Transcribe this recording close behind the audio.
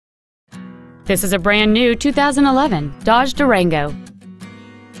This is a brand new 2011 Dodge Durango.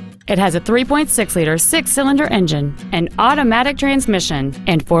 It has a 3.6-liter six-cylinder engine, an automatic transmission,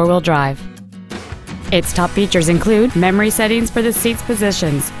 and four-wheel drive. Its top features include memory settings for the seat's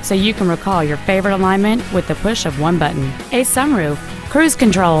positions, so you can recall your favorite alignment with the push of one button, a sunroof, cruise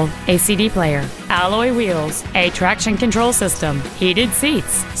control, a CD player, alloy wheels, a traction control system, heated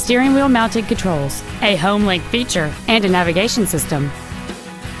seats, steering wheel mounted controls, a home link feature, and a navigation system.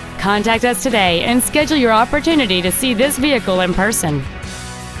 Contact us today and schedule your opportunity to see this vehicle in person.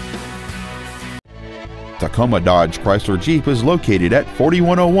 Tacoma Dodge Chrysler Jeep is located at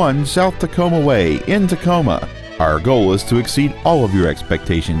 4101 South Tacoma Way in Tacoma. Our goal is to exceed all of your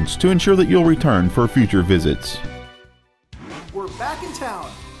expectations to ensure that you'll return for future visits. We're back in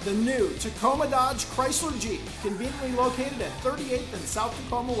town. The new Tacoma Dodge Chrysler Jeep, conveniently located at 38th and South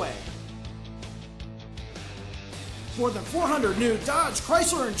Tacoma Way. More than 400 new Dodge,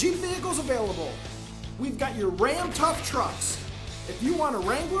 Chrysler, and Jeep vehicles available. We've got your Ram Tough trucks. If you want a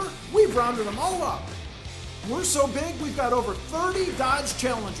Wrangler, we've rounded them all up. We're so big, we've got over 30 Dodge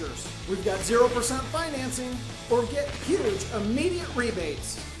Challengers. We've got 0% financing or get huge immediate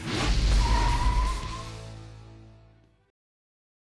rebates.